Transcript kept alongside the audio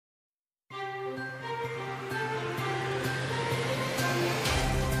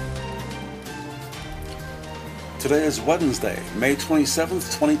Today is Wednesday, May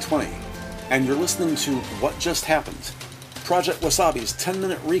 27th, 2020, and you're listening to What Just Happened, Project Wasabi's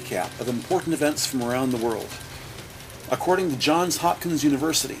 10-minute recap of important events from around the world. According to Johns Hopkins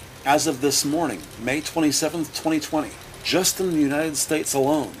University, as of this morning, May 27th, 2020, just in the United States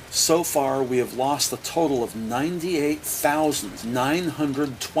alone, so far we have lost a total of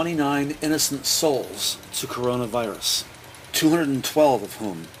 98,929 innocent souls to coronavirus, 212 of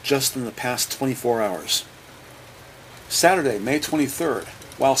whom just in the past 24 hours. Saturday, May 23rd,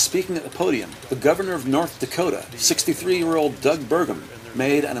 while speaking at the podium, the governor of North Dakota, 63-year-old Doug Burgum,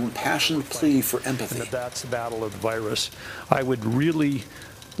 made an impassioned plea for empathy. And that's the battle of the virus. I would really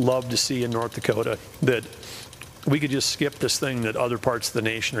love to see in North Dakota that we could just skip this thing that other parts of the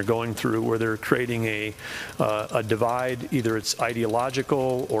nation are going through, where they're creating a divide, either it's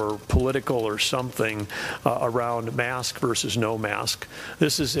ideological or political or something, around mask versus no mask.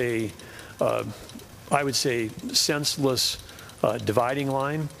 This is I would say, senseless dividing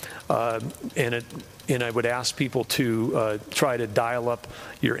line, and I would ask people to try to dial up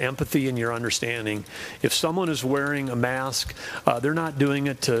your empathy and your understanding. If someone is wearing a mask, they're not doing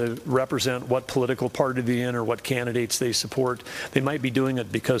it to represent what political party they're in or what candidates they support. They might be doing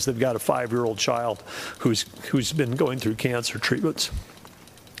it because they've got a 5-year-old child who's been going through cancer treatments.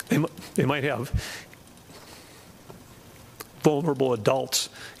 They might have vulnerable adults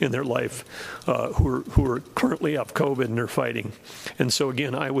in their life who are currently have COVID and are fighting. And so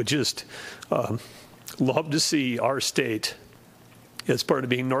again, I would just love to see our state, as part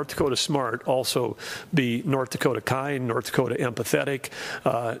of being North Dakota smart, also be North Dakota kind, North Dakota empathetic,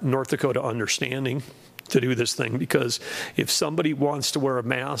 North Dakota understanding to do this thing. Because if somebody wants to wear a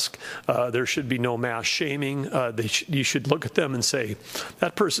mask, there should be no mask shaming. You should look at them and say,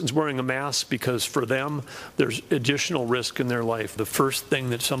 that person's wearing a mask because for them, there's additional risk in their life. The first thing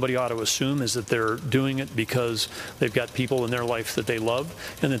that somebody ought to assume is that they're doing it because they've got people in their life that they love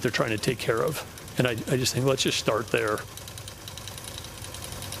and that they're trying to take care of. And I just think, let's just start there.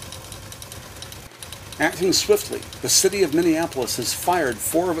 Acting swiftly, the city of Minneapolis has fired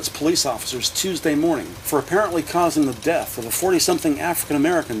 4 of its police officers Tuesday morning for apparently causing the death of a 40-something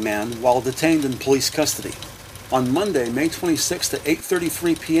African-American man while detained in police custody. On Monday, May 26th at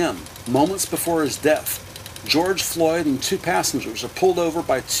 8:33 p.m., moments before his death, George Floyd and 2 passengers are pulled over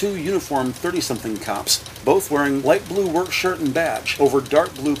by 2 uniformed 30-something cops, both wearing light blue work shirt and badge over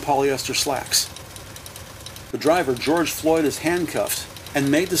dark blue polyester slacks. The driver, George Floyd, is handcuffed and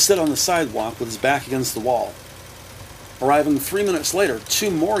made to sit on the sidewalk with his back against the wall. Arriving 3 minutes later,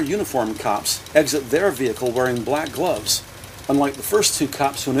 2 more uniformed cops exit their vehicle wearing black gloves, unlike the first 2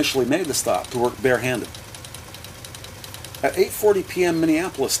 cops who initially made the stop to work barehanded. At 8:40 p.m.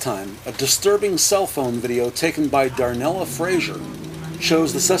 Minneapolis time, a disturbing cell phone video taken by Darnella Frazier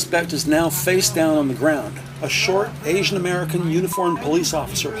shows the suspect is now face down on the ground. A short, Asian-American uniformed police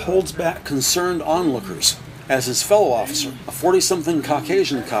officer holds back concerned onlookers as his fellow officer, a 40-something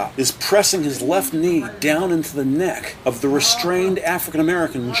Caucasian cop, is pressing his left knee down into the neck of the restrained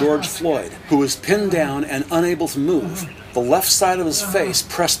African-American George Floyd, who is pinned down and unable to move, the left side of his face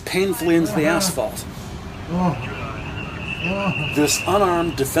pressed painfully into the asphalt. This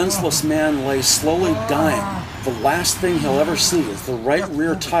unarmed, defenseless man lays slowly dying. The last thing he'll ever see is the right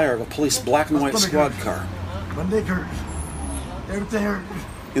rear tire of a police black and white squad car.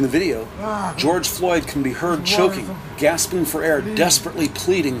 In the video, George Floyd can be heard choking, gasping for air, desperately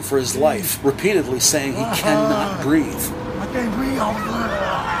pleading for his life, repeatedly saying he cannot breathe. I can't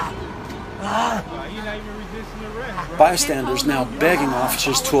breathe. Bystanders now begging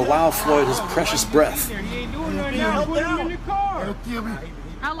officers to allow Floyd his precious breath.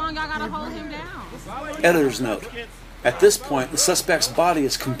 How long y'all gotta hold him down? Editor's note. At this point, the suspect's body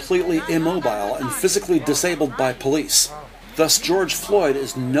is completely immobile and physically disabled by police. Thus, George Floyd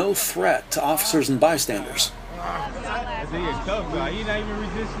is no threat to officers and bystanders.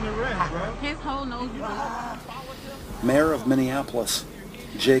 His whole nose is Mayor of Minneapolis,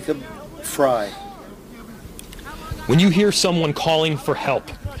 Jacob Fry. When you hear someone calling for help,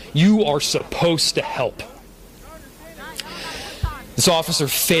 you are supposed to help. This officer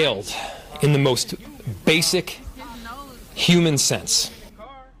failed in the most basic human sense.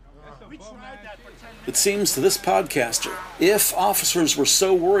 It seems to this podcaster, if officers were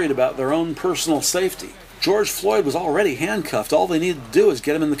so worried about their own personal safety, George Floyd was already handcuffed. All they needed to do is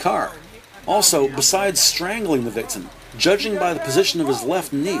get him in the car. Also, besides strangling the victim, judging by the position of his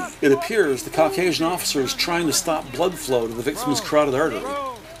left knee, it appears the Caucasian officer is trying to stop blood flow to the victim's carotid artery.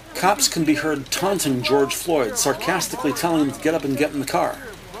 Cops can be heard taunting George Floyd, sarcastically telling him to get up and get in the car.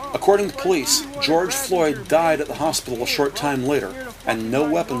 According to police, George Floyd died at the hospital a short time later, and no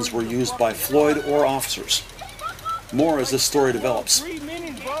weapons were used by Floyd or officers. More as this story develops.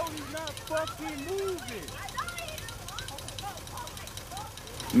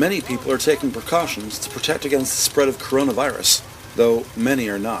 Many people are taking precautions to protect against the spread of coronavirus, though many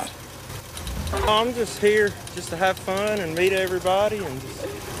are not. I'm just here just to have fun and meet everybody.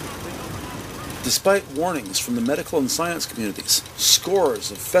 Despite warnings from the medical and science communities,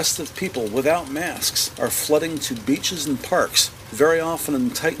 scores of festive people without masks are flooding to beaches and parks, very often in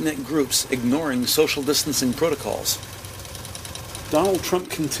tight-knit groups, ignoring social distancing protocols. Donald Trump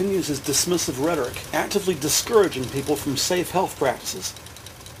continues his dismissive rhetoric, actively discouraging people from safe health practices.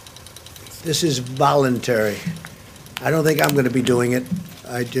 This is voluntary. I don't think I'm going to be doing it.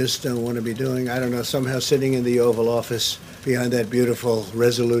 I just don't want to be doing, I don't know, somehow sitting in the Oval Office behind that beautiful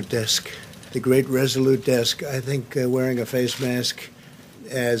Resolute desk, the great Resolute desk, I think wearing a face mask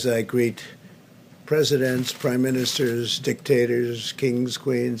as I greet presidents, prime ministers, dictators, kings,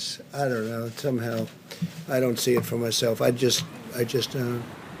 queens, I don't know, somehow I don't see it for myself. I just don't.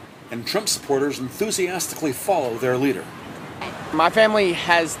 And Trump supporters enthusiastically follow their leader. My family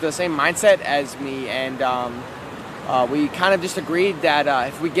has the same mindset as me, and we kind of just agreed that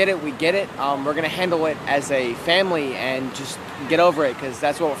if we get it, we get it. We're going to handle it as a family and just get over it, because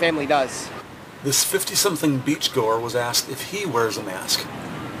that's what family does. This 50-something beachgoer was asked if he wears a mask.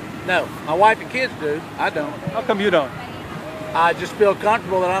 No, my wife and kids do. I don't. How come you don't? I just feel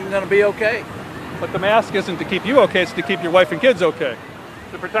comfortable that I'm going to be okay. But the mask isn't to keep you okay, it's to keep your wife and kids okay.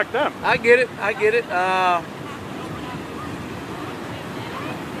 To protect them. I get it.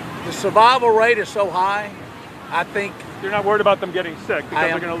 The survival rate is so high, I think... You're not worried about them getting sick because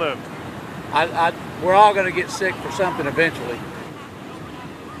they're going to live. We're all going to get sick for something eventually.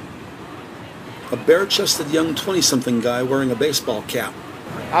 A bare-chested young 20-something guy wearing a baseball cap.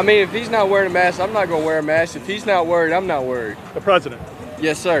 I mean, if he's not wearing a mask, I'm not going to wear a mask. If he's not worried, I'm not worried. The president.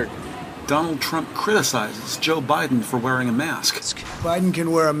 Yes, sir. Donald Trump criticizes Joe Biden for wearing a mask. Biden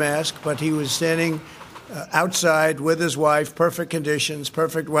can wear a mask, but he was standing outside with his wife, perfect conditions,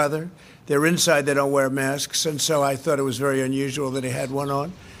 perfect weather. They're inside, they don't wear masks, and so I thought it was very unusual that he had one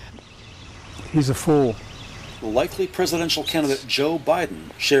on. He's a fool. Likely presidential candidate Joe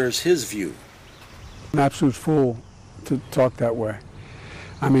Biden shares his view. An absolute fool to talk that way.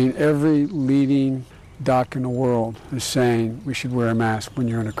 I mean, every leading doc in the world is saying we should wear a mask when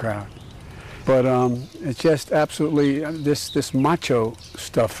you're in a crowd. But it's just absolutely this macho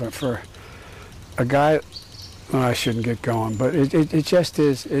stuff for a guy. Well, I shouldn't get going, but it just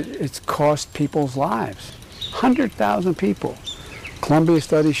is. It's cost people's lives. 100,000 people. Columbia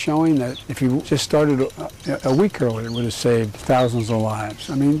study showing that if you just started a week earlier, it would have saved thousands of lives.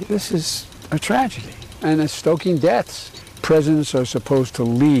 I mean, this is a tragedy, and it's stoking deaths. Presidents are supposed to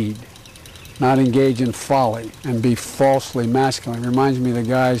lead, not engage in folly and be falsely masculine. It reminds me of the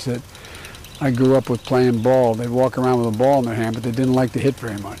guys that I grew up with playing ball. They'd walk around with a ball in their hand, but they didn't like to hit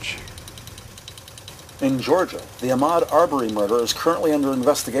very much. In Georgia, the Ahmaud Arbery murder is currently under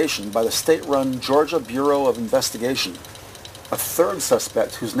investigation by the state-run Georgia Bureau of Investigation. A third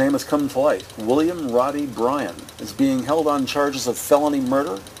suspect whose name has come to light, William Roddy Bryan, is being held on charges of felony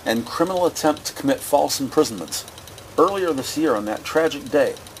murder and criminal attempt to commit false imprisonment. Earlier this year, on that tragic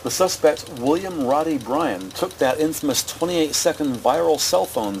day, the suspect, William Roddy Bryan, took that infamous 28-second viral cell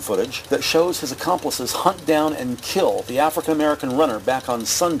phone footage that shows his accomplices hunt down and kill the African-American runner back on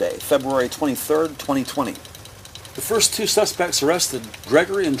Sunday, February 23, 2020. The first two suspects arrested,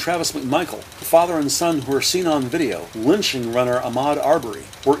 Gregory and Travis McMichael, the father and son who were seen on video lynching runner Ahmaud Arbery,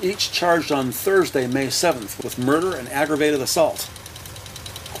 were each charged on Thursday, May 7th with murder and aggravated assault.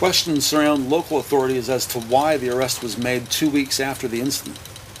 Questions surround local authorities as to why the arrest was made 2 weeks after the incident.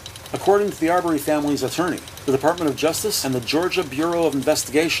 According to the Arbery family's attorney, the Department of Justice and the Georgia Bureau of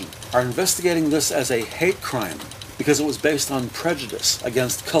Investigation are investigating this as a hate crime because it was based on prejudice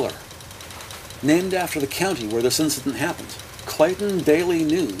against color. Named after the county where this incident happened, Clayton Daily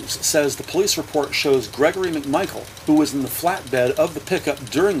News says the police report shows Gregory McMichael, who was in the flatbed of the pickup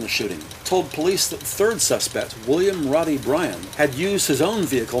during the shooting, told police that third suspect, William Roddy Bryan, had used his own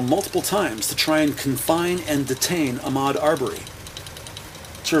vehicle multiple times to try and confine and detain Ahmaud Arbery.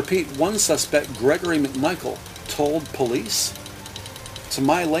 To repeat, one suspect, Gregory McMichael, told police? To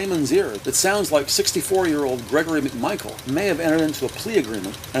my layman's ear, it sounds like 64-year-old Gregory McMichael may have entered into a plea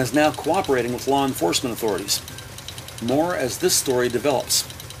agreement and is now cooperating with law enforcement authorities. More as this story develops.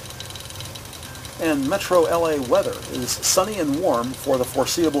 And Metro LA weather is sunny and warm for the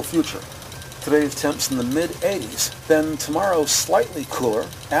foreseeable future. Today's temps in the mid-80s, then tomorrow slightly cooler,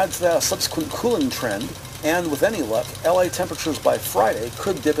 add to that a subsequent cooling trend, and with any luck, LA temperatures by Friday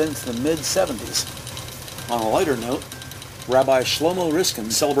could dip into the mid-70s. On a lighter note, Rabbi Shlomo Riskin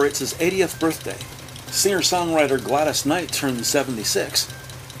celebrates his 80th birthday. Singer-songwriter Gladys Knight turned 76,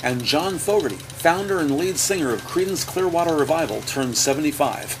 and John Fogerty, founder and lead singer of Creedence Clearwater Revival, turned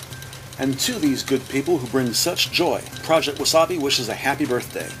 75. And to these good people who bring such joy, Project Wasabi wishes a happy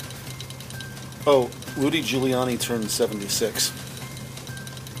birthday. Oh, Rudy Giuliani turned 76.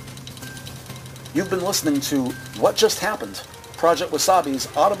 You've been listening to What Just Happened, Project Wasabi's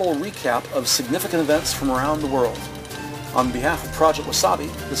audible recap of significant events from around the world. On behalf of Project Wasabi,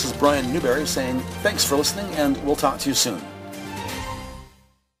 this is Brian Newberry saying thanks for listening, and we'll talk to you soon.